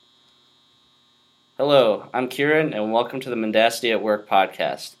Hello, I'm Kieran, and welcome to the Mendacity at Work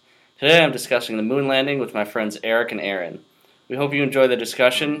podcast. Today I'm discussing the moon landing with my friends Eric and Aaron. We hope you enjoy the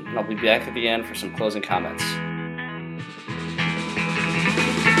discussion, and I'll be back at the end for some closing comments.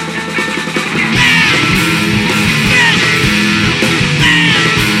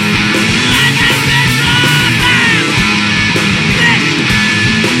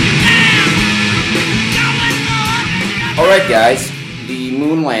 Alright guys, the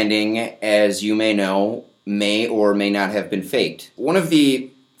moon landing, as you may know, may or may not have been faked. One of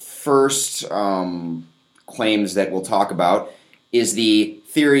the first claims that we'll talk about is the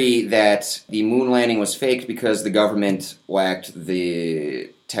theory that the moon landing was faked because the government lacked the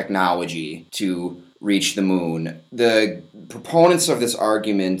technology to reach the moon. The proponents of this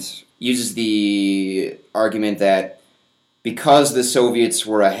argument uses the argument that because the Soviets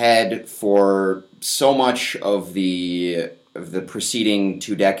were ahead for so much of the preceding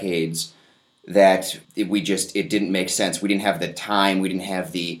 2 decades, that it didn't make sense. We didn't have the time, we didn't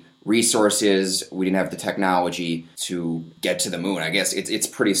have the resources, we didn't have the technology to get to the moon. I guess it's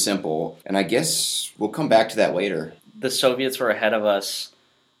pretty simple, and I guess we'll come back to that later. The Soviets were ahead of us.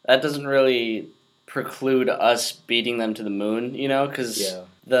 That doesn't really preclude us beating them to the moon, because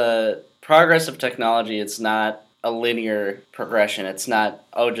the progress of technology, it's not a linear progression. It's not,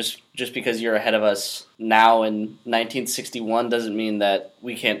 just because you're ahead of us now in 1961 doesn't mean that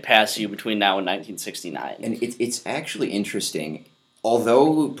we can't pass you between now and 1969. And it's actually interesting.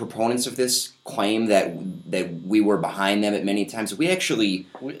 Although proponents of this claim that we were behind them at many times, we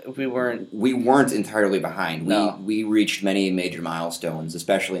weren't entirely behind. No. We reached many major milestones,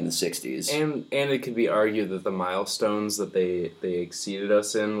 especially in the 60s. And it could be argued that the milestones that they exceeded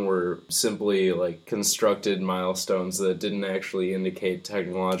us in were simply like constructed milestones that didn't actually indicate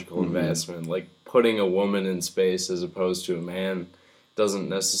technological advancement. Like putting a woman in space as opposed to a man doesn't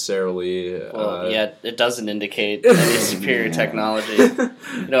necessarily... it doesn't indicate any superior technology.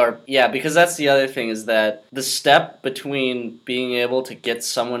 Because that's the other thing, is that the step between being able to get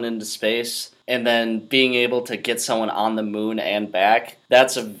someone into space and then being able to get someone on the moon and back,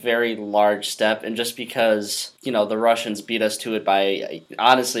 that's a very large step. And just because, the Russians beat us to it by,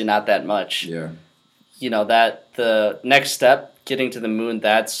 honestly, not that much. Yeah. That the next step, getting to the moon,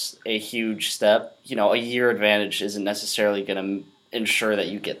 that's a huge step. A year advantage isn't necessarily going to ensure that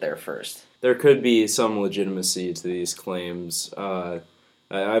you get there first. There could be some legitimacy to these claims.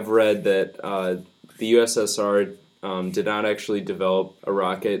 I've read that the USSR did not actually develop a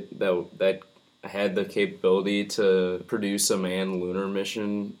rocket that had the capability to produce a manned lunar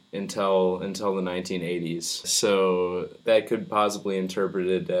mission until the 1980s. So that could possibly interpret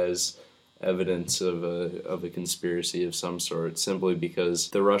it as evidence of a conspiracy of some sort, simply because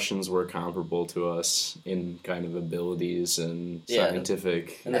the Russians were comparable to us in kind of abilities and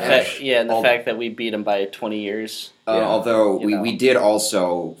scientific. And the fact that we beat them by 20 years. Although we did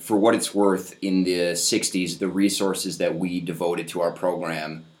also, for what it's worth, in the 60s, the resources that we devoted to our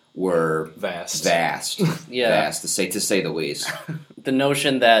program were vast, to say the least. The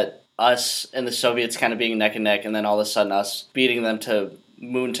notion that us and the Soviets kind of being neck and neck, and then all of a sudden us beating them to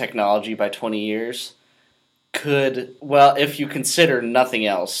moon technology by 20 years could, if you consider nothing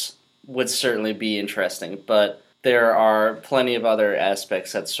else, would certainly be interesting. But there are plenty of other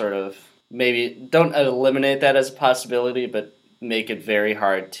aspects that sort of maybe don't eliminate that as a possibility, but make it very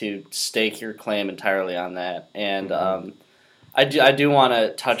hard to stake your claim entirely on that. And I do want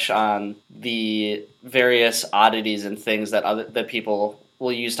to touch on the various oddities and things that people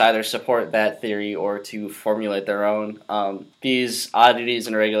will use to either support that theory or to formulate their own. These oddities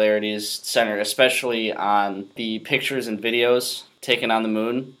and irregularities center especially on the pictures and videos taken on the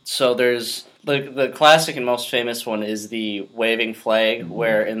moon. So there's the classic and most famous one is the waving flag,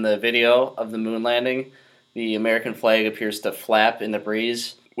 where in the video of the moon landing, the American flag appears to flap in the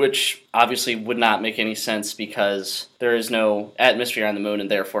breeze, which obviously would not make any sense because there is no atmosphere on the moon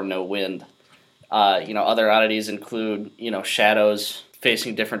and therefore no wind. Other oddities include, shadows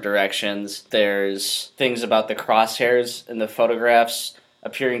facing different directions. There's things about the crosshairs in the photographs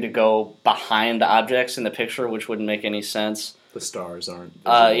appearing to go behind objects in the picture, which wouldn't make any sense. The stars aren't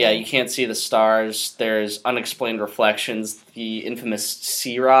visible. You can't see the stars. There's unexplained reflections. The infamous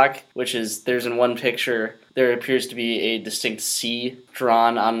sea rock, there's in one picture, there appears to be a distinct C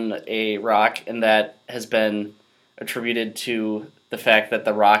drawn on a rock, and that has been attributed to the fact that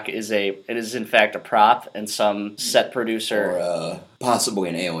the rock is in fact a prop, and some set producer, or possibly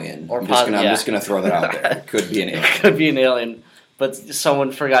an alien. I'm just gonna throw that out there. Could be an alien. Could be an alien, but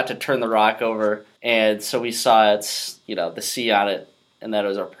someone forgot to turn the rock over, and so we saw the C on it, and that it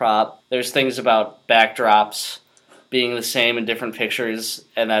was a prop. There's things about backdrops being the same in different pictures,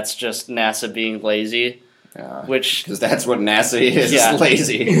 and that's just NASA being lazy. Which, because that's what NASA is,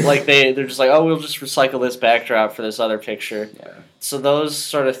 lazy. Like they're just like, oh, we'll just recycle this backdrop for this other picture. Yeah. So those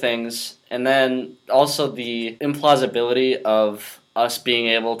sort of things, and then also the implausibility of us being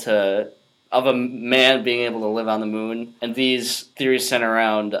able to, of a man being able to live on the moon, and these theories center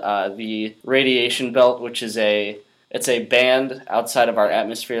around the radiation belt, which is it's a band outside of our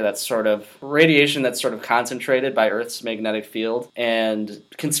atmosphere that's sort of radiation that's sort of concentrated by Earth's magnetic field, and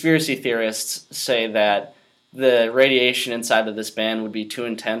conspiracy theorists say that the radiation inside of this band would be too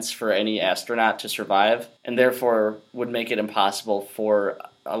intense for any astronaut to survive, and therefore would make it impossible for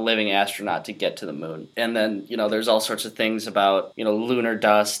a living astronaut to get to the moon. And then, there's all sorts of things about, lunar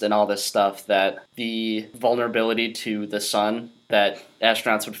dust and all this stuff, that the vulnerability to the sun that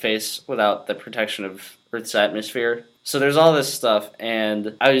astronauts would face without the protection of Earth's atmosphere. So there's all this stuff,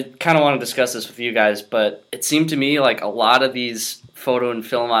 and I kind of want to discuss this with you guys, but it seemed to me like a lot of these photo and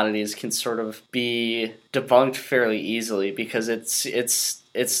film oddities can sort of be debunked fairly easily, because it's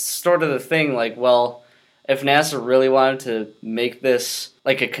sort of the thing, like, well, if NASA really wanted to make this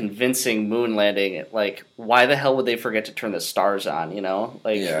like a convincing moon landing, like, why the hell would they forget to turn the stars on,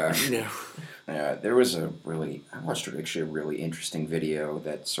 Like, Yeah, there was I watched actually a really interesting video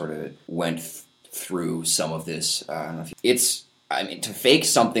that sort of went through some of this. I don't know if to fake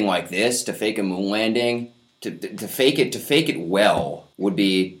something like this, to fake a moon landing, to fake it well would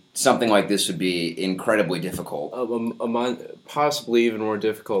be something like this would be incredibly difficult. Possibly even more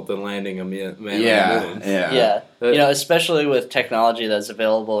difficult than landing a man on the moon. Yeah. Especially with technology that's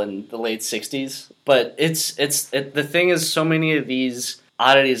available in the late 60s. But the thing is, so many of these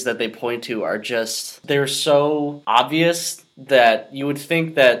oddities that they point to are just, they're so obvious that you would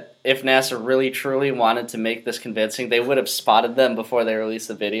think that if NASA really truly wanted to make this convincing, they would have spotted them before they released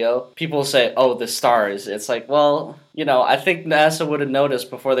the video. People say, oh, the stars. It's like, well, I think NASA would have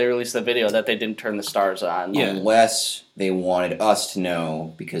noticed before they released the video that they didn't turn the stars on. Yeah. Unless they wanted us to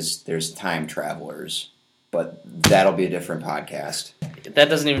know, because there's time travelers. But that'll be a different podcast. That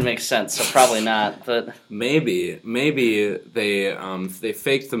doesn't even make sense, so probably not. But maybe they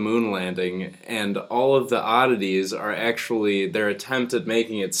faked the moon landing, and all of the oddities are actually their attempt at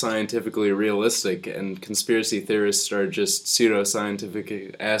making it scientifically realistic, and conspiracy theorists are just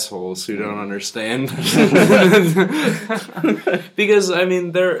pseudoscientific assholes who don't understand. Because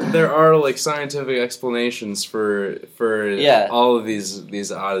there are like scientific explanations for all of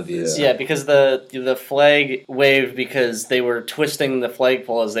these oddities. Yeah, because the flag waved because they were twisting the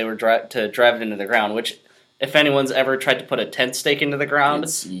flagpole as they were to drive it into the ground, which, if anyone's ever tried to put a tent stake into the ground,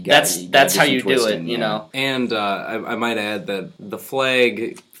 that's how you do it, And I might add that the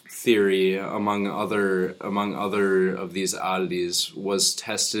flag theory, among other of these oddities, was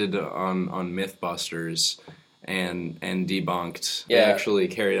tested on Mythbusters and debunked. Yeah. They actually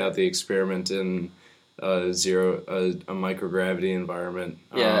carried out the experiment in a microgravity environment.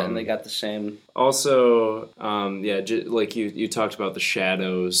 And they got the same. Also, like you talked about the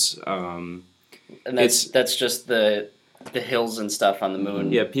shadows. And that's just the hills and stuff on the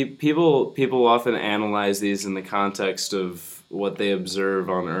moon. Yeah, people often analyze these in the context of what they observe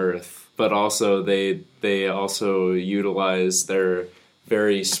on Earth, but also they also utilize their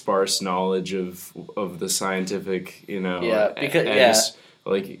very sparse knowledge of the scientific,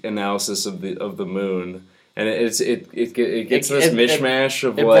 like analysis of the moon, and it gets this mishmash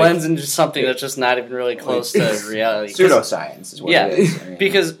of it blends into something that's just not even really close to reality. Pseudoscience is what it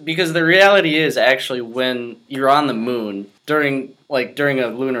is. Because the reality is actually when you're on the moon during a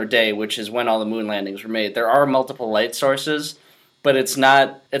lunar day, which is when all the moon landings were made, there are multiple light sources. But it's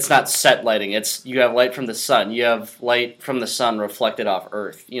not set lighting. You have light from the sun. You have light from the sun reflected off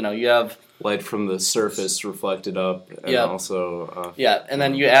Earth. You have light from the surface reflected up, and also and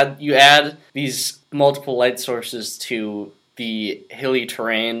then you add these multiple light sources to the hilly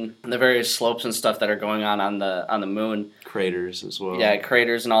terrain, and the various slopes and stuff that are going on the moon. Craters as well. Yeah,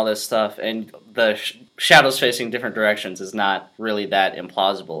 craters and all this stuff, and the shadows facing different directions is not really that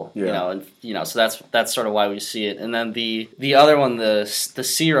implausible. Yeah. So that's sort of why we see it. And then the other one, the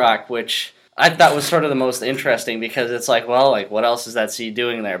sea rock, which I thought was sort of the most interesting, because it's like, well, like, what else is that sea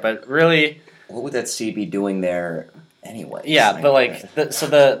doing there? But really, what would that sea be doing there anyway? Yeah, but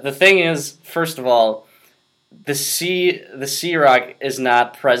the thing is, first of all, the sea rock is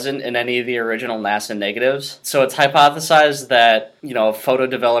not present in any of the original NASA negatives. So it's hypothesized that, a photo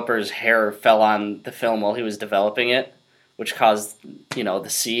developer's hair fell on the film while he was developing it, which caused, the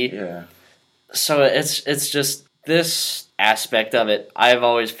sea. Yeah. So it's just this aspect of it, I've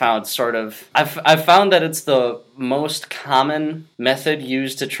always found I've found that it's the most common method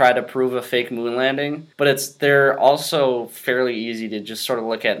used to try to prove a fake moon landing, but they're also fairly easy to just sort of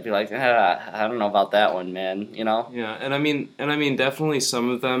look at and be like, I don't know about that one, man, you know? Yeah, and I mean, definitely some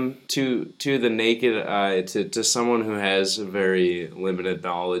of them to the naked eye, to someone who has a very limited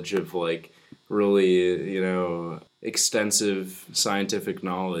knowledge of like really, extensive scientific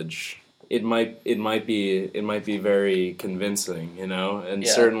knowledge. It might be very convincing, and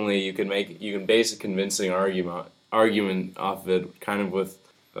certainly you can base a convincing argument off of it, kind of with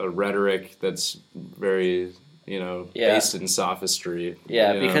a rhetoric that's very based in sophistry.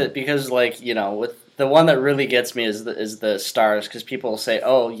 Yeah, because like with the one that really gets me is the stars, because people say,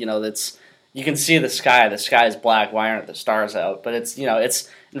 oh, that's you can see the sky is black, why aren't the stars out? But it's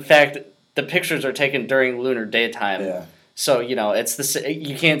in fact the pictures are taken during lunar daytime, so it's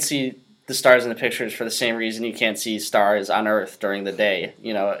you can't see the stars in the pictures for the same reason you can't see stars on Earth during the day.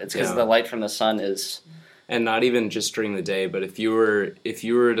 It's because the light from the sun is. And not even just during the day, but if you were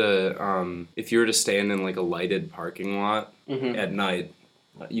to stand in like a lighted parking lot at night,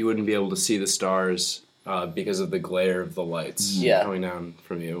 you wouldn't be able to see the stars because of the glare of the lights coming down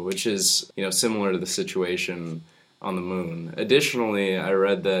from you, which is similar to the situation on the moon. Additionally, I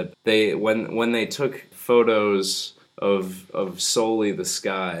read that when they took photos of solely the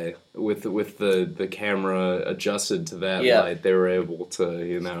sky with the camera adjusted to that light, they were able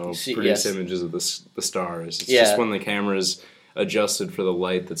to produce images of the stars. It's just when the camera's adjusted for the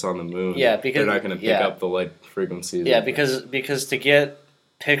light that's on the moon, because they're not going to pick up the light frequencies. Yeah, because to get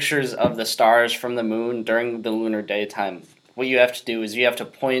pictures of the stars from the moon during the lunar daytime, what you have to do is you have to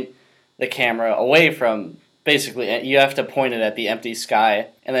point the camera away from, basically you have to point it at the empty sky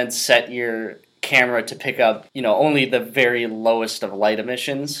and then set your camera to pick up, only the very lowest of light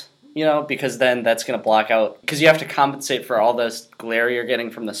emissions, because then that's going to block out, because you have to compensate for all this glare you're getting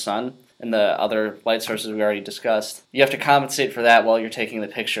from the sun and the other light sources we already discussed. You have to compensate for that while you're taking the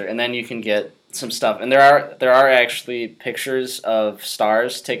picture, and then you can get some stuff. And there are actually pictures of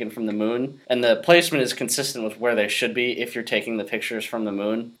stars taken from the moon, and the placement is consistent with where they should be if you're taking the pictures from the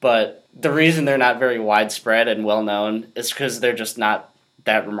moon. But the reason they're not very widespread and well known is because they're just not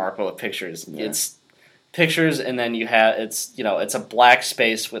that remarkable of pictures. Yeah. It's pictures, and then you have it's a black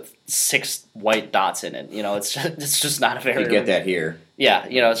space with 6 white dots in it. It's just not a very. You get that here. Yeah,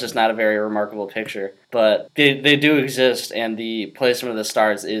 it's just not a very remarkable picture. But they do exist, and the placement of the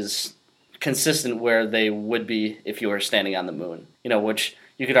stars is consistent where they would be if you were standing on the moon. Which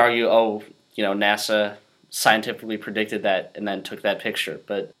you could argue, NASA scientifically predicted that and then took that picture,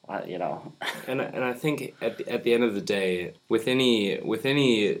 but and I think at the end of the day, with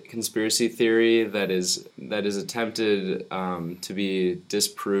any conspiracy theory that is attempted to be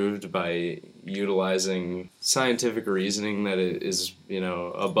disproved by utilizing scientific reasoning that is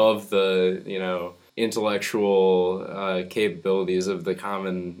above the intellectual capabilities of the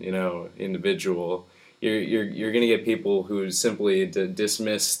common individual, you're going to get people who simply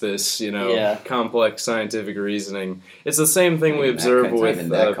dismiss this complex scientific reasoning. It's the same thing we observe with even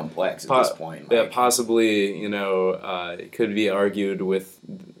that complex at this point. Yeah, possibly it could be argued with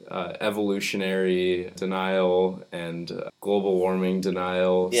evolutionary denial and global warming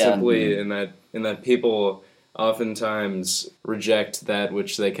denial. Simply in that people oftentimes reject that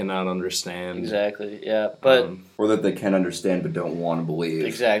which they cannot understand. Exactly. Yeah, but or that they can understand but don't want to believe.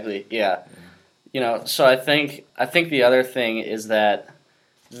 Exactly. Yeah. So I think the other thing is that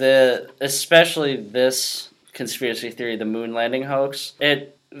especially this conspiracy theory, the moon landing hoax,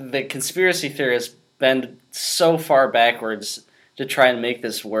 the conspiracy theorists bend so far backwards to try and make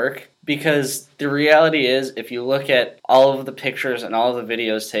this work, because the reality is, if you look at all of the pictures and all of the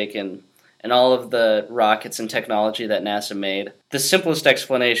videos taken and all of the rockets and technology that NASA made, the simplest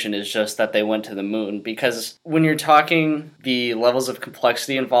explanation is just that they went to the moon. Because when you're talking the levels of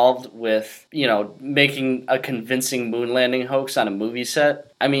complexity involved with, making a convincing moon landing hoax on a movie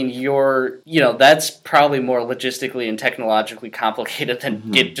set, I mean, that's probably more logistically and technologically complicated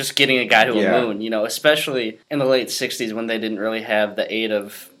than just getting a guy to a moon, especially in the late 60s when they didn't really have the aid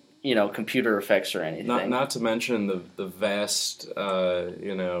of computer effects or anything. Not to mention the vast,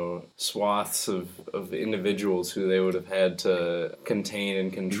 swaths of individuals who they would have had to contain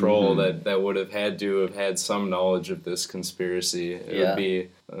and control that would have had to have had some knowledge of this conspiracy. It would be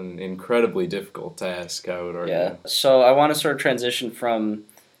an incredibly difficult task, I would argue. Yeah. So I want to sort of transition from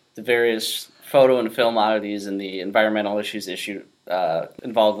the various photo and film oddities and the environmental issues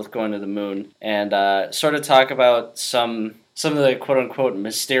involved with going to the moon, and sort of talk about some some of the quote-unquote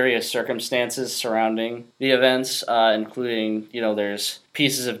mysterious circumstances surrounding the events, including, there's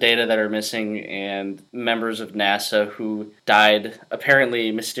pieces of data that are missing and members of NASA who died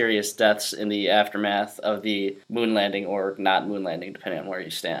apparently mysterious deaths in the aftermath of the moon landing or not moon landing, depending on where you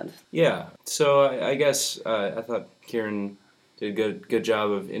stand. Yeah, so I guess I thought Kieran did a good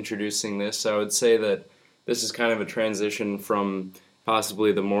job of introducing this. I would say that this is kind of a transition from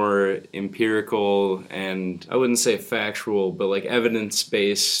possibly the more empirical and, I wouldn't say factual, but like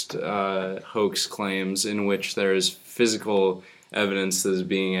evidence-based hoax claims in which there's physical evidence that is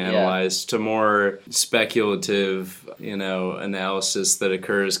being analyzed to more speculative, analysis that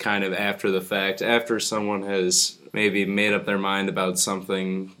occurs kind of after the fact. After someone has maybe made up their mind about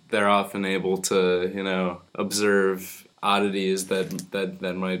something, they're often able to, observe oddities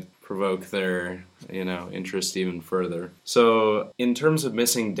that might provoke their, interest even further. So, in terms of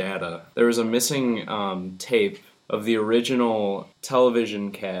missing data, there was a missing tape of the original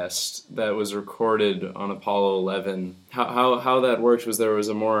television cast that was recorded on Apollo 11. How that worked was there was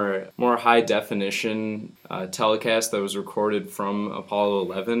a more high definition telecast that was recorded from Apollo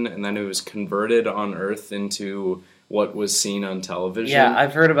 11, and then it was converted on Earth into what was seen on television. Yeah,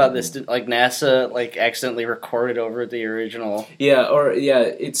 I've heard about this. Like NASA, accidentally recorded over the original.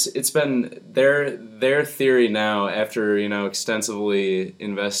 It's been their theory now after extensively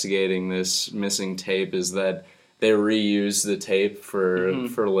investigating this missing tape is that they reused the tape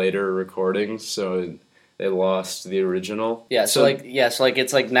for later recordings, so they lost the original. Yeah, so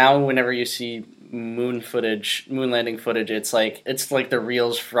it's like now whenever you see moon landing footage, it's like the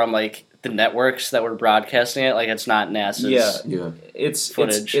reels from the networks that were broadcasting it, it's not NASA's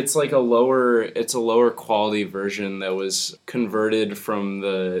footage. It's like a lower quality version that was converted from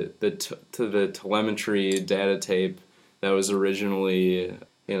to the telemetry data tape that was originally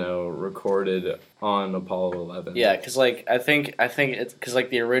recorded on Apollo 11. Yeah, because I think it's because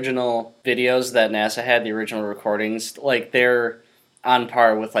the original videos that NASA had, the original recordings, they're on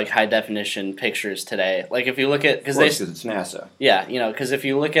par with high definition pictures today. If you look at because it's NASA. Yeah, because if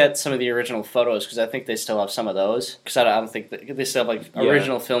you look at some of the original photos, because I think they still have some of those. Because I don't think they still have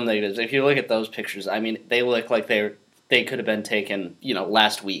original film negatives. If you look at those pictures, they look like they could have been taken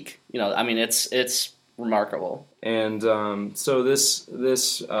last week. It's remarkable. And so this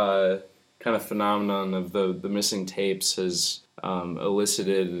kind of phenomenon of the missing tapes has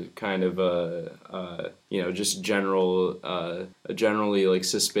elicited kind of a generally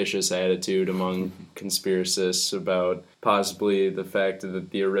suspicious attitude among conspiracists about possibly the fact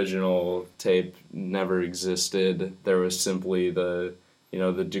that the original tape never existed. There was simply the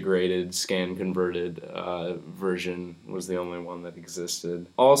degraded, scan converted version was the only one that existed.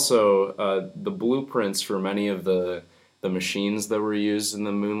 Also, the blueprints for many of the machines that were used in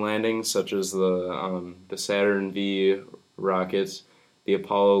the moon landing, such as the Saturn V rocket, the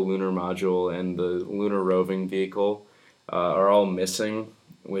Apollo lunar module, and the lunar roving vehicle, are all missing.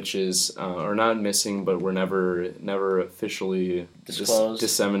 Which is, or not missing, but were never officially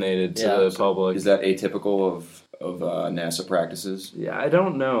disseminated to the public. Is that atypical of NASA practices? Yeah, I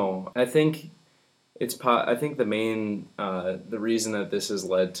don't know. I think I think the main the reason that this has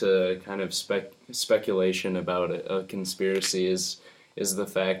led to kind of speculation about a conspiracy is the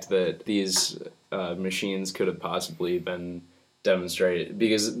fact that these machines could have possibly been demonstrated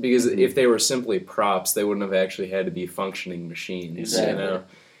because if they were simply props, they wouldn't have actually had to be functioning machines. Exactly.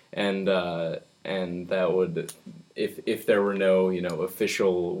 And that would if there were no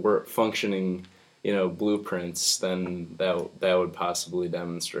official functioning blueprints, then that would possibly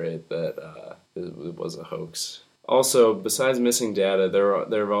demonstrate that it was a hoax. Also, besides missing data,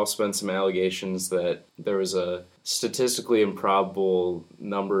 there have also been some allegations that there was a statistically improbable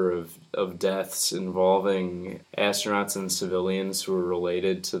number of deaths involving astronauts and civilians who were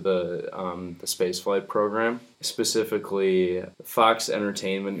related to the spaceflight program. Specifically, Fox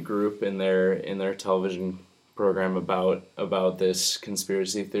Entertainment Group in their television program about this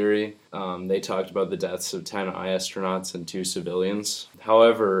conspiracy theory. They talked about the deaths of 10 astronauts and 2 civilians.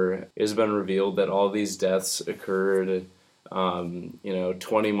 However, it has been revealed that all these deaths occurred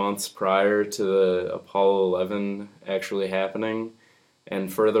 20 months prior to the Apollo 11 actually happening.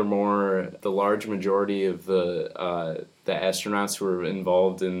 And furthermore, the large majority of the astronauts who were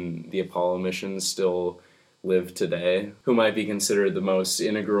involved in the Apollo missions still live today, who might be considered the most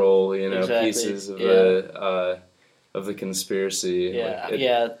integral, pieces of the conspiracy.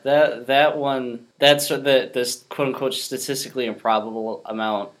 Yeah, that one. That's this quote unquote statistically improbable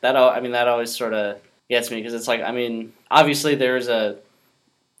amount. That always sort of gets me because it's obviously there's a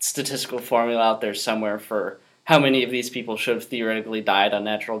statistical formula out there somewhere for how many of these people should have theoretically died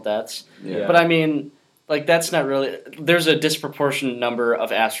unnatural deaths. Yeah. But like that's not really. There's a disproportionate number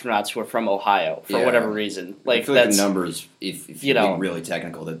of astronauts who are from Ohio for whatever reason. Like I feel that's like the numbers, if you're being really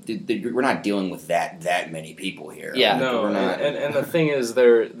technical, that we're not dealing with that many people here. Yeah, no, we're not. And the thing is,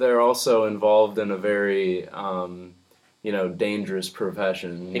 they're also involved in a very dangerous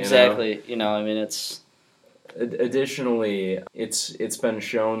profession. Exactly. I mean, it's. Additionally, it's been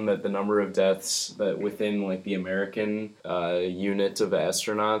shown that the number of deaths that within like the American unit of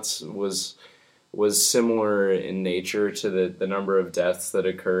astronauts was similar in nature to the number of deaths that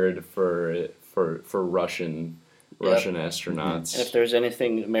occurred for Russian astronauts. And if there's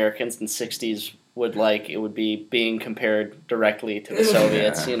anything Americans in the 60s would like, it would be being compared directly to the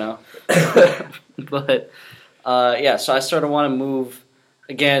Soviets, But, so I sort of want to move,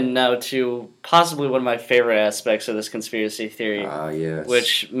 again, now to possibly one of my favorite aspects of this conspiracy theory, yes.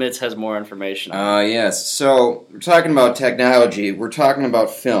 which Mitz has more information on. Yes. So, we're talking about technology. We're talking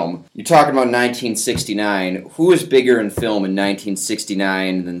about film. You're talking about 1969. Who is bigger in film in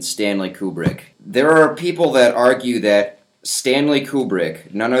 1969 than Stanley Kubrick? There are people that argue that Stanley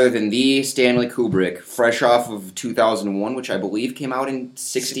Kubrick, none other than the Stanley Kubrick, fresh off of 2001, which I believe came out in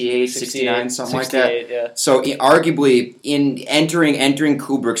 68, 69, something like that. Yeah. So arguably, in entering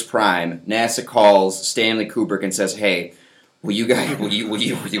Kubrick's prime, NASA calls Stanley Kubrick and says, "Hey, will you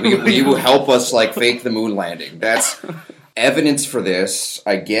help us like fake the moon landing?" That's evidence for this,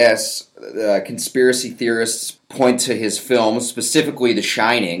 I guess. Conspiracy theorists point to his films, specifically The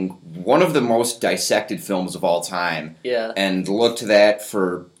Shining, one of the most dissected films of all time. Yeah. And look to that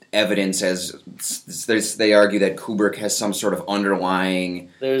for evidence as they argue that Kubrick has some sort of underlying,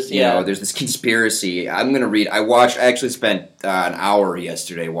 there's this conspiracy. I'm going to read. I actually spent an hour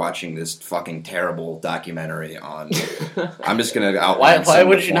yesterday watching this fucking terrible documentary on, I'm just going to outline Why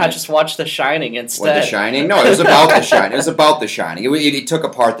would you not just watch The Shining instead? What, The Shining? No, it was about The Shining. It was about The Shining. It took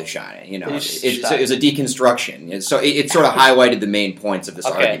apart The Shining, It was a deconstruction. So it sort of highlighted the main points of this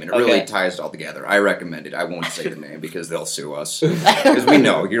argument. It really ties it all together. I recommend it. I won't say the name because they'll sue us. Because we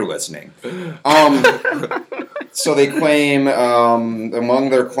know you're listening. So they claim,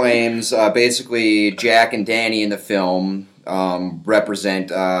 among their claims, basically Jack and Danny in the film represent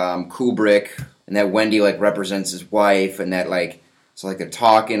Kubrick, and that Wendy represents his wife, and that they're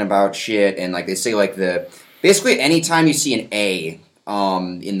talking about shit, and they say basically anytime you see an A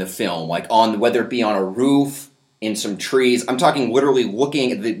in the film, on whether it be on a roof, in some trees. I'm talking literally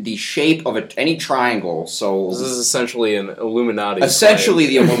looking at the shape of any triangle. So this is essentially an Illuminati. Essentially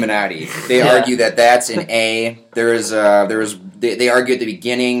the Illuminati. They argue that that's an A. They argue at the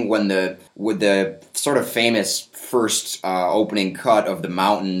beginning with the sort of famous first opening cut of the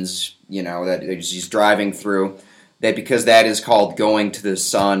mountains, that he's driving through, that because that is called Going to the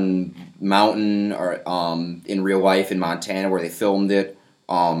Sun Mountain, or in real life in Montana where they filmed it.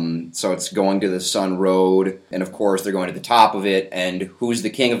 So it's Going to the Sun Road, and of course they're going to the top of it, and who's the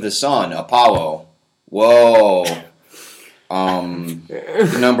king of the sun? Apollo. Whoa.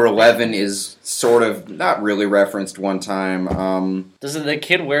 The number 11 is sort of not really referenced one time. Doesn't the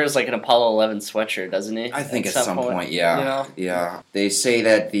kid wears an Apollo 11 sweatshirt, doesn't he? I think at some point, yeah. Yeah. They say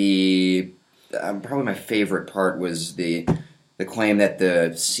that probably my favorite part was the claim that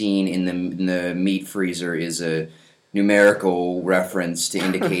the scene in the meat freezer is a numerical reference to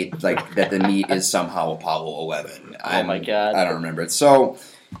indicate that the meat is somehow Apollo 11. Oh my god. I don't remember it. So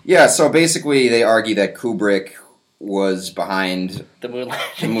basically they argue that Kubrick was behind the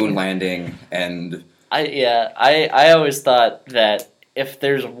moon landing, and I always thought that if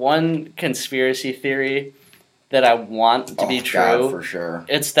there's one conspiracy theory that I want to be true, God, for sure,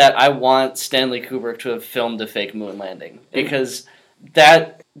 it's that I want Stanley Kubrick to have filmed a fake moon landing, because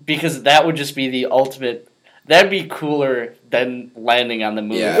that would just be the ultimate. That'd be cooler than landing on the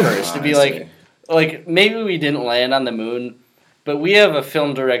moon first. To be like maybe we didn't land on the moon, but we have a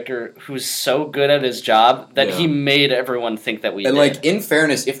film director who's so good at his job that he made everyone think that we did. And in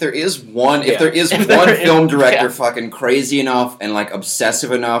fairness, if there is one film director fucking crazy enough and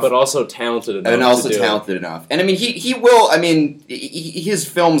obsessive enough, but also talented enough, and I mean he will. I mean his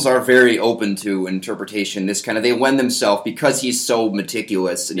films are very open to interpretation. They lend themselves, because he's so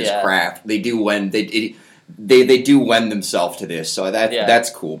meticulous in his craft. They do lend They do lend themselves to this, so that's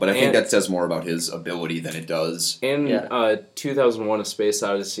cool. But I think that says more about his ability than it does. And 2001: A Space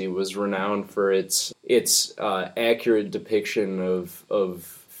Odyssey was renowned for its accurate depiction of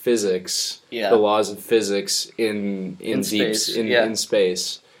physics, the laws of physics in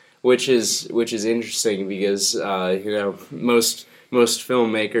space, which is interesting because most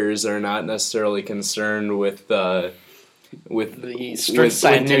filmmakers are not necessarily concerned with Newtonian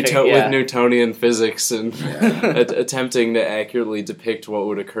physics and attempting to accurately depict what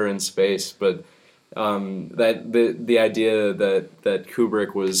would occur in space, but that the idea that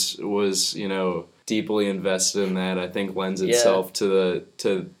Kubrick was deeply invested in that, I think lends itself to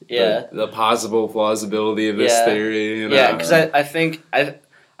the possible plausibility of this theory. Yeah, because I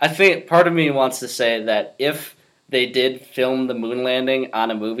think part of me wants to say that if they did film the moon landing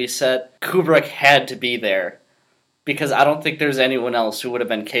on a movie set, Kubrick had to be there. Because I don't think there's anyone else who would have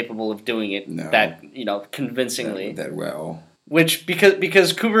been capable of doing it that convincingly. That well. Which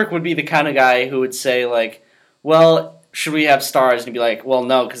because Kubrick would be the kind of guy who would say like, well, should we have stars? And he'd be like, well,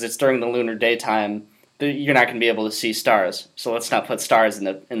 no, because it's during the lunar daytime. You're not going to be able to see stars, so let's not put stars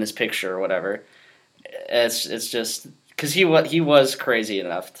in this picture or whatever. It's just because he was crazy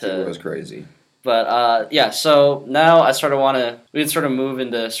enough to. He was crazy. But so now we can sort of move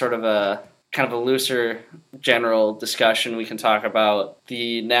into sort of a kind of a looser general discussion. We can talk about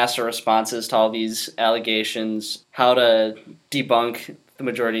the NASA responses to all these allegations, how to debunk the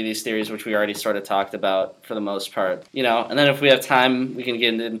majority of these theories, which we already sort of talked about for the most part. And then if we have time, we can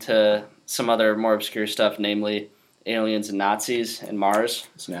get into some other more obscure stuff, namely aliens and Nazis and Mars.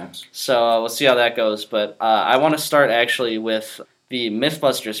 Snaps. So we'll see how that goes. But I want to start actually with the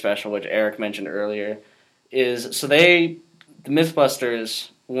Mythbusters special, which Eric mentioned earlier. The Mythbusters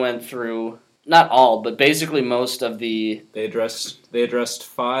went through not all, but basically most of the. They addressed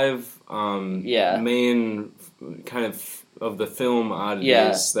 5 main kind of the film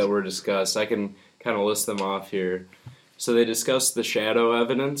oddities that were discussed. I can kind of list them off here. So they discussed the shadow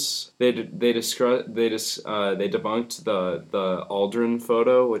evidence. They debunked the Aldrin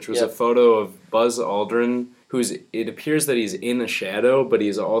photo, which was a photo of Buzz Aldrin. It appears that he's in a shadow, but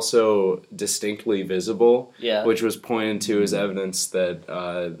he's also distinctly visible, which was pointed to as evidence that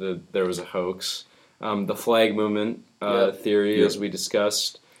there was a hoax. The flag movement theory, as we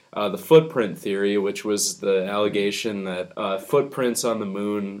discussed. The footprint theory, which was the allegation that footprints on the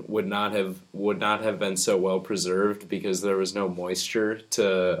moon would not have been so well preserved because there was no moisture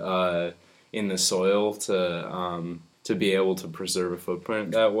in the soil to be able to preserve a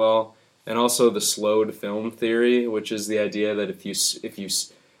footprint that well. And also the slowed film theory, which is the idea that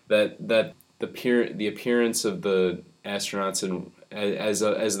the appearance of the astronauts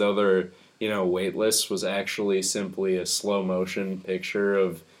as though they're weightless was actually simply a slow motion picture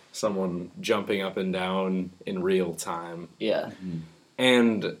of someone jumping up and down in real time. Yeah. Mm-hmm.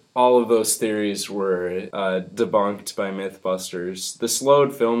 And all of those theories were debunked by Mythbusters. The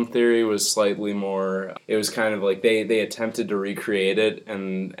slowed film theory was slightly more. It was kind of like they attempted to recreate it,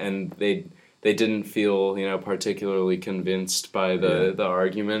 and they didn't feel particularly convinced by the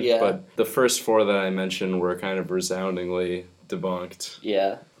argument. Yeah. But the first 4 that I mentioned were kind of resoundingly debunked.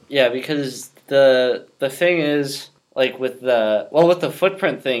 Yeah, because the thing is like with the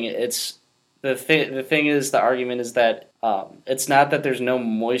footprint thing, it's the thing is the argument is that. It's not that there's no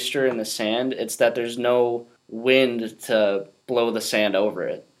moisture in the sand, it's that there's no wind to blow the sand over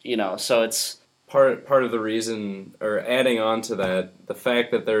it. So it's part of the reason, or adding on to that, the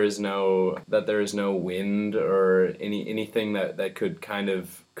fact that there is no wind or anything that could kind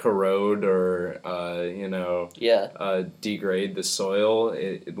of corrode or degrade the soil.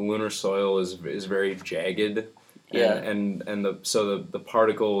 The lunar soil is very jagged. And the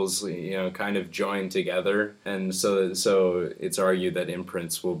particles kind of join together, and so it's argued that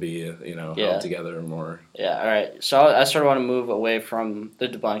imprints will be held together more. Yeah. All right. So I sort of want to move away from the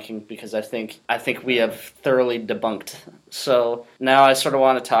debunking because I think we have thoroughly debunked. So now I sort of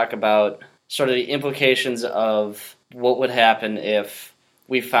want to talk about sort of the implications of what would happen if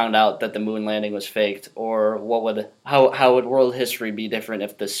we found out that the moon landing was faked, or how would world history be different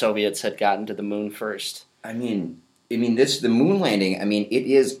if the Soviets had gotten to the moon first? I mean, the moon landing. I mean, it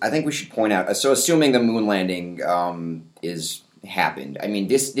is. I think we should point out. So, assuming the moon landing is happened. I mean,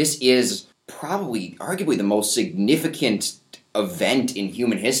 this is probably, arguably, the most significant event in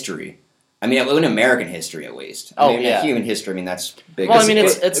human history. I mean, in American history, at least. Human history. I mean, that's big. Well, I mean,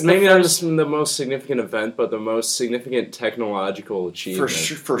 it's maybe not just the most significant event, but the most significant technological achievement.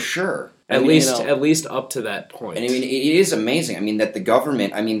 For sure. At least up to that point. And I mean, it is amazing. I mean, that the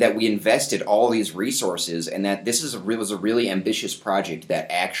government. I mean, that we invested all these resources, and that this was a really ambitious project that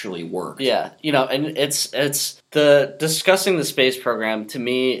actually worked. Yeah, and it's the discussing the space program to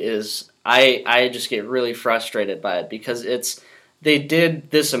me is I just get really frustrated by it because they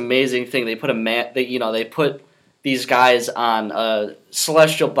did this amazing thing. They put they put these guys on a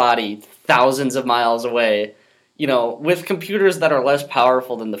celestial body thousands of miles away, with computers that are less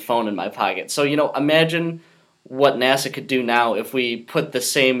powerful than the phone in my pocket. So, imagine what NASA could do now if we put the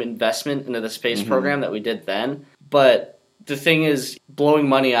same investment into the space program that we did then. But the thing is, blowing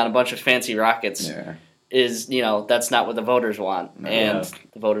money on a bunch of fancy rockets is, that's not what the voters want. And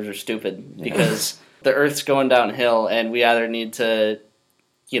the voters are stupid because the Earth's going downhill and we either need to,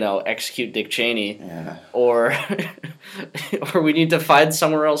 execute Dick Cheney or or we need to find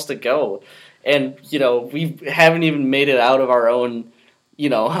somewhere else to go. And, we haven't even made it out of our own,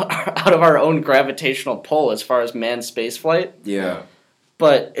 out of our own gravitational pull as far as manned spaceflight. Yeah.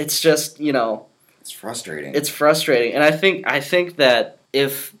 But it's just, it's frustrating. It's frustrating. And I think that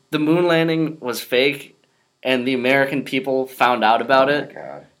if the moon landing was fake and the American people found out about it,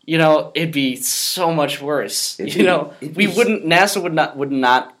 God. It'd be so much worse. NASA would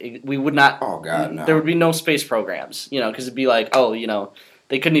not. Oh God, no. There would be no space programs. Because it'd be like,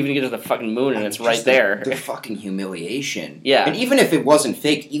 they couldn't even get to the fucking moon, and it's right there. The fucking humiliation. Yeah. And even if it wasn't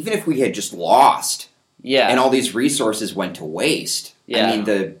fake, even if we had just lost, and all these resources went to waste. Yeah. I mean,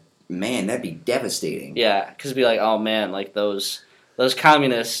 that'd be devastating. Yeah, because it'd be like, oh man, like those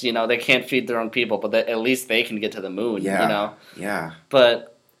communists, they can't feed their own people, but at least they can get to the moon. Yeah. But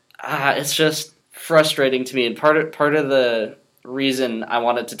it's just frustrating to me, and part of the reason I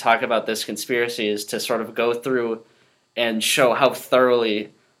wanted to talk about this conspiracy is to sort of go through and show how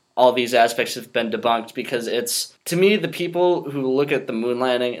thoroughly all these aspects have been debunked, because it's, to me, the people who look at the moon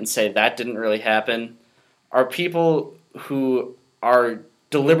landing and say that didn't really happen are people who are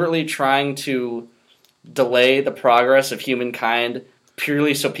deliberately trying to delay the progress of humankind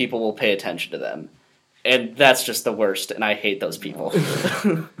purely so people will pay attention to them. And that's just the worst, and I hate those people.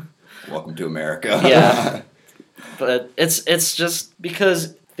 Welcome to America. Yeah. But it's just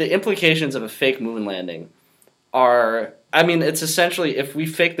because the implications of a fake moon landing are, it's essentially, if we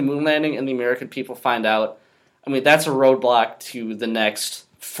fake the moon landing and the American people find out, that's a roadblock to the next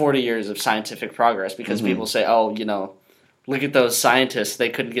 40 years of scientific progress, because people say, look at those scientists, they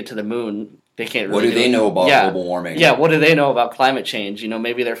couldn't get to the moon. They can't really What do they know about global warming? Yeah, what do they know about climate change?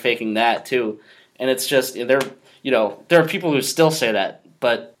 Maybe they're faking that too. And it's just, there are people who still say that,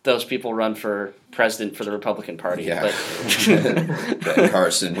 but those people run for president for the Republican Party. Yeah. But Ben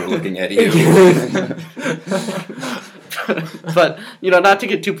Carson, we're looking at you. But, not to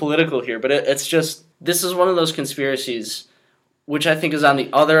get too political here, but it's just, this is one of those conspiracies which I think is on the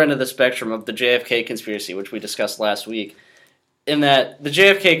other end of the spectrum of the JFK conspiracy, which we discussed last week, in that the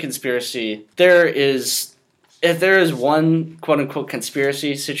JFK conspiracy, if there is one quote-unquote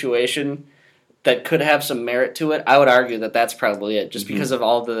conspiracy situation that could have some merit to it, I would argue that that's probably it, just because of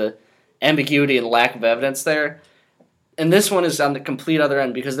all the ambiguity and lack of evidence there. And this one is on the complete other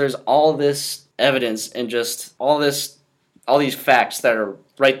end, because there's all this evidence and just all these facts that are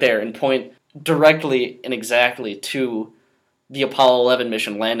right there and point directly and exactly to the Apollo 11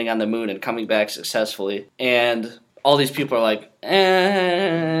 mission landing on the moon and coming back successfully. And all these people are like,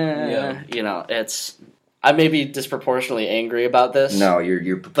 it's... I may be disproportionately angry about this. No,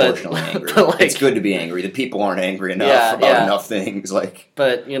 you're proportionally angry. But it's good to be angry. The people aren't angry enough about enough things.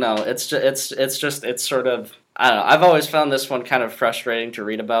 But it's sort of, I don't know. I've always found this one kind of frustrating to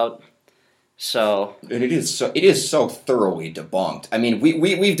read about. So, and it is so thoroughly debunked.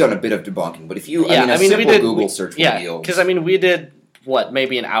 We've done a bit of debunking, but if you, Google search reveals. Because we did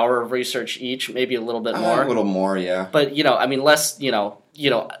maybe an hour of research each, maybe a little bit more. A little more, yeah. But less,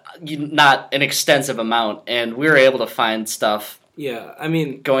 not an extensive amount, and we were able to find stuff. Yeah,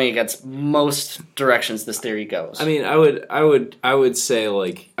 going against most directions this theory goes. I would say,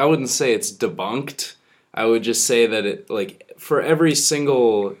 I wouldn't say it's debunked. I would just say that it, for every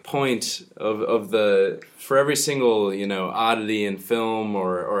single point for every single, oddity in film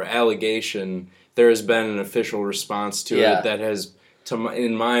or allegation, there has been an official response to it that has,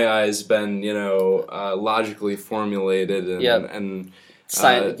 in my eyes, been, logically formulated and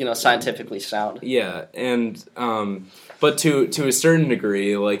scientifically sound. Yeah, and but to a certain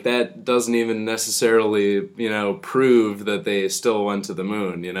degree, that doesn't even necessarily prove that they still went to the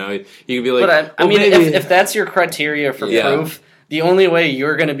moon. You could be like, but if that's your criteria for proof, the only way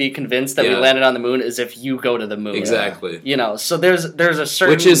you're going to be convinced that we landed on the moon is if you go to the moon. Exactly. So there's a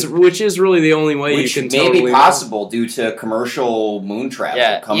certain... Which is really the only way you can totally... Which may be possible due to commercial moon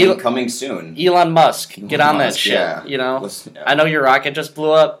travel coming soon. Elon Musk, get on that shit, I know your rocket just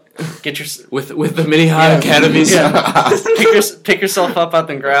blew up. Get your... With the Minnehaha Academies. Pick yourself up off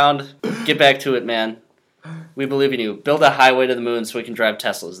the ground. Get back to it, man. We believe in you. Build a highway to the moon so we can drive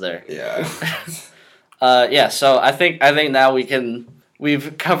Teslas there. Yeah. So I think now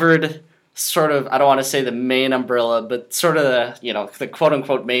we've covered sort of, I don't want to say the main umbrella, but sort of the quote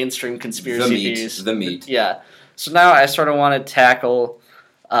unquote mainstream conspiracy theories. The meat. Yeah. So now I sort of want to tackle,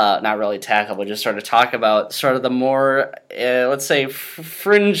 not really tackle, but just sort of talk about sort of the more, let's say,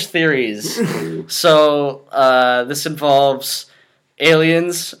 fringe theories. So this involves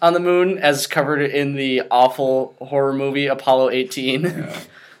aliens on the moon, as covered in the awful horror movie Apollo 18. Yeah.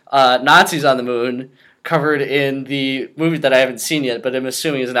 Nazis on the moon, covered in the movie that I haven't seen yet, but I'm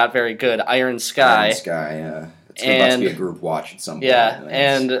assuming is not very good, Iron Sky. Iron Sky, yeah. It's about to be a group watch at some point. Yeah,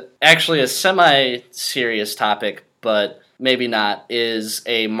 and actually a semi-serious topic, but maybe not, is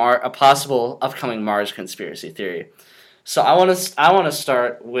a possible upcoming Mars conspiracy theory. So I want to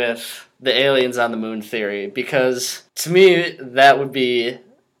start with the aliens on the moon theory, because to me that would be,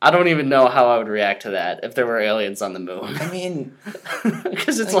 I don't even know how I would react to that if there were aliens on the moon. I mean,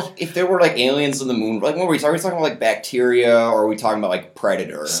 because it's like if there were like aliens on the moon, like what were we talking? Are we talking about like bacteria, or are we talking about like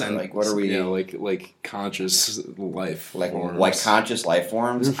predator? Like what are we? Yeah, like conscious life, like forms. Like conscious life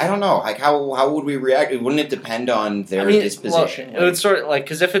forms. I don't know. Like how would we react? Wouldn't it depend on their disposition? Well, it would sort of like,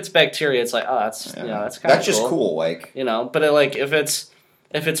 because if it's bacteria, it's like, oh, that's that's kind of that's just cool. Like but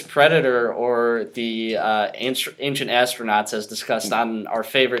if it's Predator or the Ancient Astronauts, as discussed on our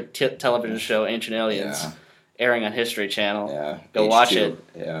favorite television show, Ancient Aliens, airing on History Channel, go watch it.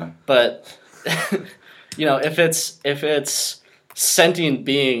 Yeah, but if it's sentient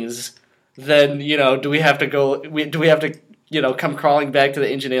beings, then do we have to come crawling back to the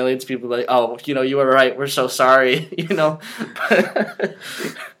Ancient Aliens people like, oh, you were right, we're so sorry,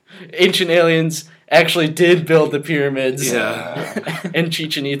 Ancient Aliens actually did build the pyramids and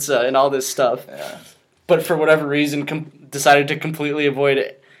Chichen Itza and all this stuff. Yeah. But for whatever reason decided to completely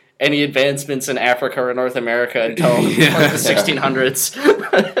avoid any advancements in Africa or North America until like the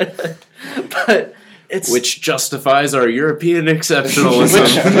 1600s. But which justifies our European exceptionalism.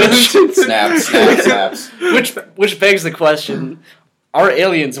 Snaps. Which begs the question, are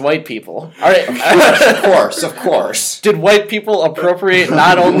aliens white people? Of course. Did white people appropriate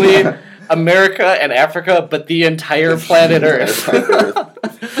not only America and Africa, but the entire planet Earth?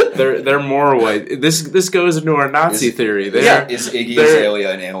 They're more white. This goes into our Nazi theory. Is Iggy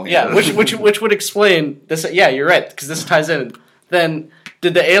Azalea an alien? Yeah, which would explain this. Yeah, you're right, because this ties in. Then,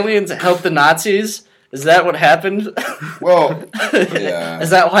 did the aliens help the Nazis? Is that what happened? Well, yeah.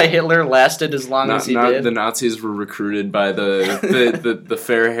 Is that why Hitler lasted as long as he did? The Nazis were recruited by the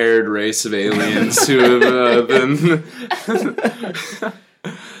fair-haired race of aliens who have been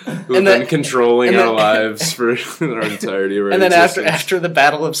controlling our lives for our entirety of our And then existence. after the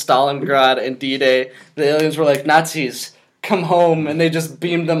Battle of Stalingrad and D-Day, the aliens were like, Nazis, come home, and they just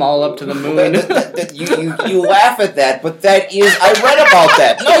beamed them all up to the moon. You laugh at that, but that is, I read about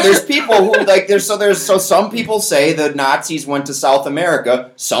that. No, there's people who so some people say the Nazis went to South America.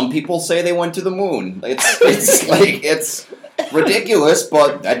 Some people say they went to the moon. It's ridiculous,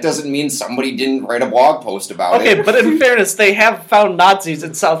 but that doesn't mean somebody didn't write a blog post about it. Okay, but in fairness, they have found Nazis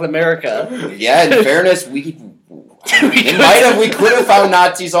in South America. Yeah, in fairness, we could have found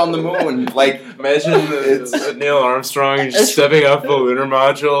Nazis on the moon. Like, imagine Neil Armstrong just stepping off the lunar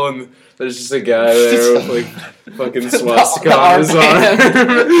module, and there's just a guy there with like fucking swastika on his arm.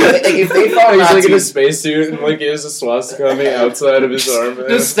 If they found he's Nazis, like in a spacesuit and like he has a swastika on the outside of his arm.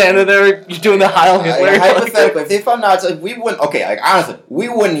 Just standing there doing the Heil Hitler. Hypothetically, if they found Nazis, we wouldn't. Okay, like honestly, we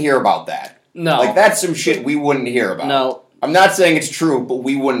wouldn't hear about that. No, like that's some shit we wouldn't hear about. No. I'm not saying it's true, but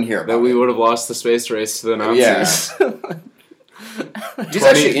we wouldn't hear about it. That we would have lost the space race to the Nazis. Yeah. It's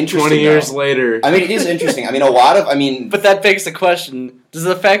actually interesting. 20 years later. I mean, it is interesting. I mean, But that begs the question, does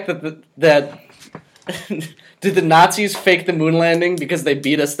the fact that did the Nazis fake the moon landing because they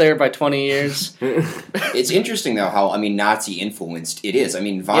beat us there by 20 years? It's interesting, though, how, Nazi influenced it is.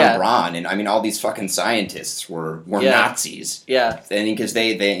 Von Braun and, all these fucking scientists were Nazis. Yeah. And because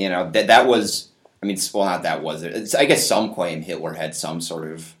they that was... not that was it. I guess some claim Hitler had some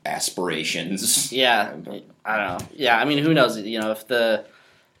sort of aspirations. Yeah, I don't know. Yeah, who knows?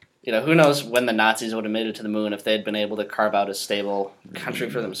 Who knows when the Nazis would have made it to the moon if they had been able to carve out a stable country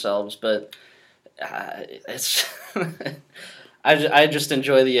for themselves. But it's, I just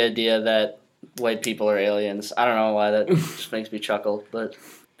enjoy the idea that white people are aliens. I don't know why that just makes me chuckle, but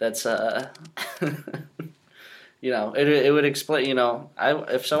that's it would explain.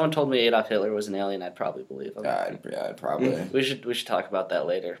 If someone told me Adolf Hitler was an alien, I'd probably believe him. I'd probably. We should talk about that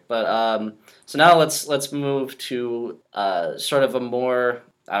later. But so now let's move to sort of a more,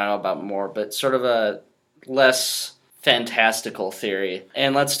 I don't know about more, but sort of a less fantastical theory,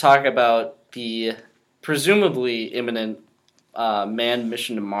 and let's talk about the presumably imminent manned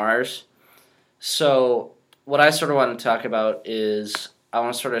mission to Mars. So what I sort of want to talk about is I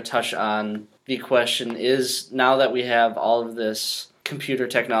want to sort of touch on the question is, now that we have all of this computer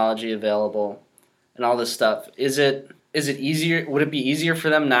technology available and all this stuff, is it easier? Would it be easier for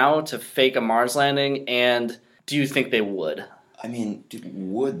them now to fake a Mars landing? And do you think they would?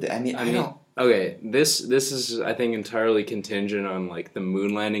 Would they? I Okay, this is, I think, entirely contingent on like the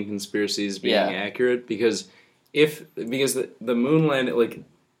moon landing conspiracies being accurate, because the moon landing,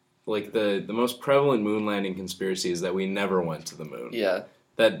 like the most prevalent moon landing conspiracy is that we never went to the moon. Yeah.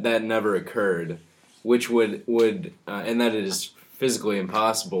 That never occurred, which would and that it is physically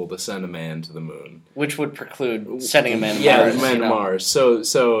impossible to send a man to the moon. Which would preclude sending a man to Mars. Mars. Yeah, man to Mars.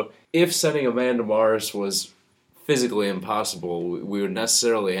 So if sending a man to Mars was physically impossible, we would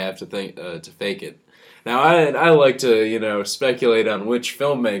necessarily have to fake it. Now, I like to, speculate on which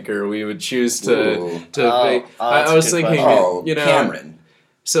filmmaker we would choose to fake. I was thinking, Cameron.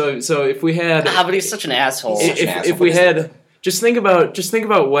 So if we had, but he's such an asshole. If we had, just think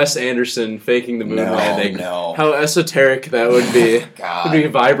about Wes Anderson faking the moon landing. No. How esoteric that would be. God. It would be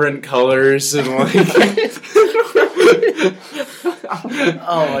vibrant colors and like.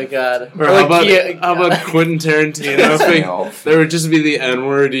 Oh my god! Or how about Quentin Tarantino? There would just be the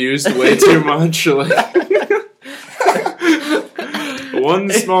N-word used way too much. Like, one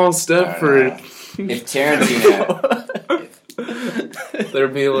small step for. If Tarantino.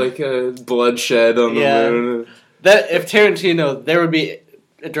 There'd be like a bloodshed on the moon. That if Tarantino, there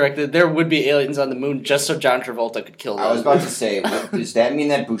would be aliens on the moon just so John Travolta could kill them. I was about to say, does that mean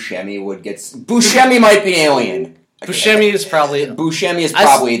that Buscemi would get? Buscemi might be an alien. Buscemi is probably the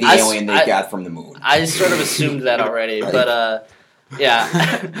alien they got from the moon. I sort of assumed that already, right. But yeah,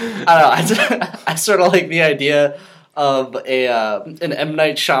 I don't know. I sort of like the idea of an M.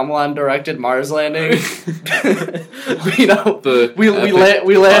 Night Shyamalan directed Mars landing.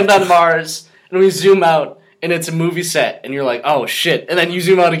 We land on Mars and we zoom out. And it's a movie set, and you're like, oh shit. And then you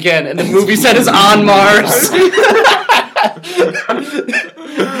zoom out again, and the movie set is on Mars.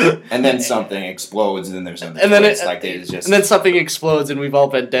 And then something explodes, and then there's something. And then something explodes, and we've all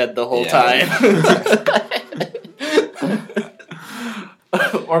been dead the whole time.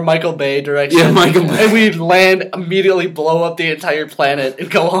 Or Michael Bay direction. Yeah, Michael Bay. And we'd land, immediately blow up the entire planet, and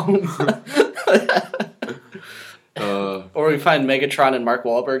go home. Or we find Megatron and Mark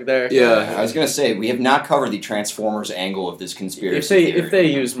Wahlberg there. Yeah, I was gonna say we have not covered the Transformers angle of this conspiracy. If they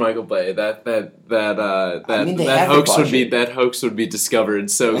used Michael Bay, that hoax would be discovered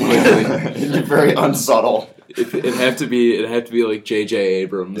so quickly. Very unsubtle. It'd have to be like J.J.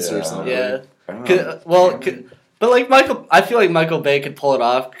 Abrams or something. Yeah. But like I feel like Michael Bay could pull it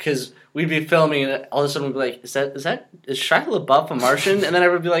off because we'd be filming and all of a sudden we'd be like, is Shia LaBeouf a Martian? And then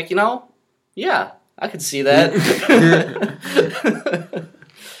everyone would be like, yeah. I could see that.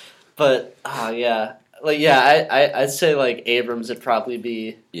 But, I'd say, like, Abrams would probably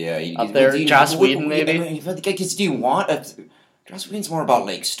be up there. Joss Whedon, maybe? Because do you want Joss Whedon's more about,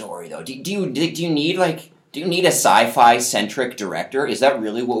 like, story, though. Do you need a sci-fi centric director? Is that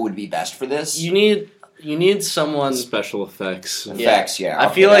really what would be best for this? You need someone special effects. Yeah. I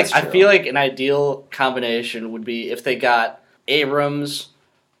feel like an ideal combination would be if they got Abrams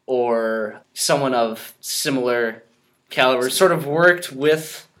or someone of similar caliber, sort of worked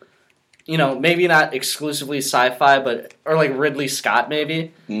with, maybe not exclusively sci-fi, or like Ridley Scott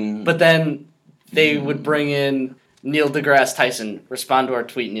maybe, but then they would bring in Neil deGrasse Tyson. Respond to our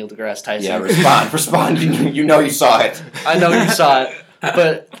tweet, Neil deGrasse Tyson. Yeah, respond. You saw it. I know you saw it,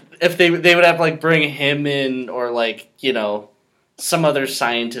 but if they would have to like bring him in, or like some other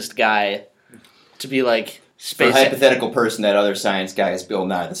scientist guy to be like. For a hypothetical person, that other science guy is Bill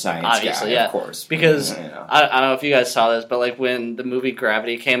Nye the Science Guy, of course. Because, I don't know if you guys saw this, but like when the movie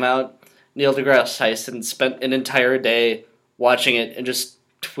Gravity came out, Neil deGrasse Tyson spent an entire day watching it and just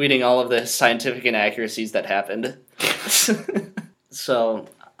tweeting all of the scientific inaccuracies that happened. So...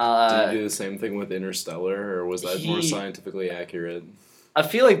 did you do the same thing with Interstellar, or was that more scientifically accurate? I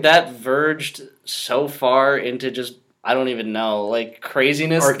feel like that verged so far into just... I don't even know, like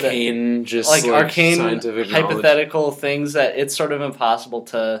craziness, arcane scientific hypothetical knowledge. Things that it's sort of impossible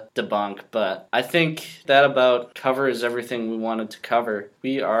to debunk. But I think that about covers everything we wanted to cover.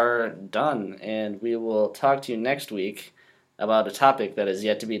 We are done, and we will talk to you next week about a topic that is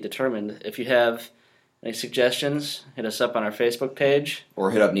yet to be determined. If you have any suggestions, hit us up on our Facebook page, or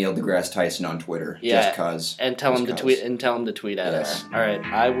hit up Neil deGrasse Tyson on Twitter. Yeah, just cause, and tell him to tweet at us. All right,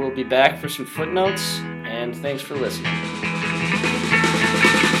 I will be back for some footnotes, and thanks for listening.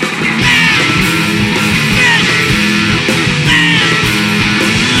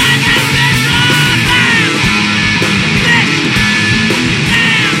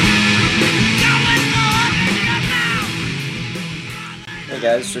 Hey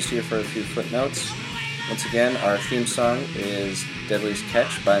guys, just here for a few footnotes. Once again, our theme song is Deadliest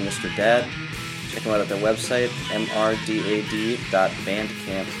Catch by Mr. Dad. Check them out at their website,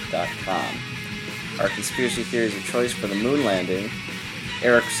 mrdad.bandcamp.com. Our conspiracy theories of choice for the moon landing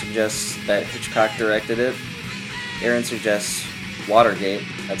Eric suggests that Hitchcock directed it. Aaron suggests Watergate.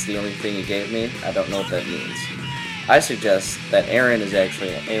 That's the only thing he gave me. I don't know what that means. I suggest that Aaron is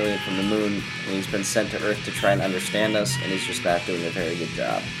actually an alien from the moon, and he's been sent to Earth to try and understand us, and he's just not doing a very good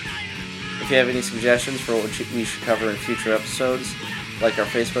job. If you have any suggestions for what we should cover in future episodes, like our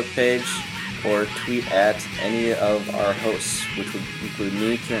Facebook page, or tweet at any of our hosts, which would include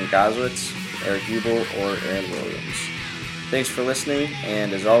me, Kieran Goswitz, Eric Hubel, or Aaron Williams. Thanks for listening,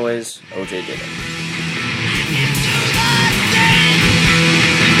 and as always, OJ did it.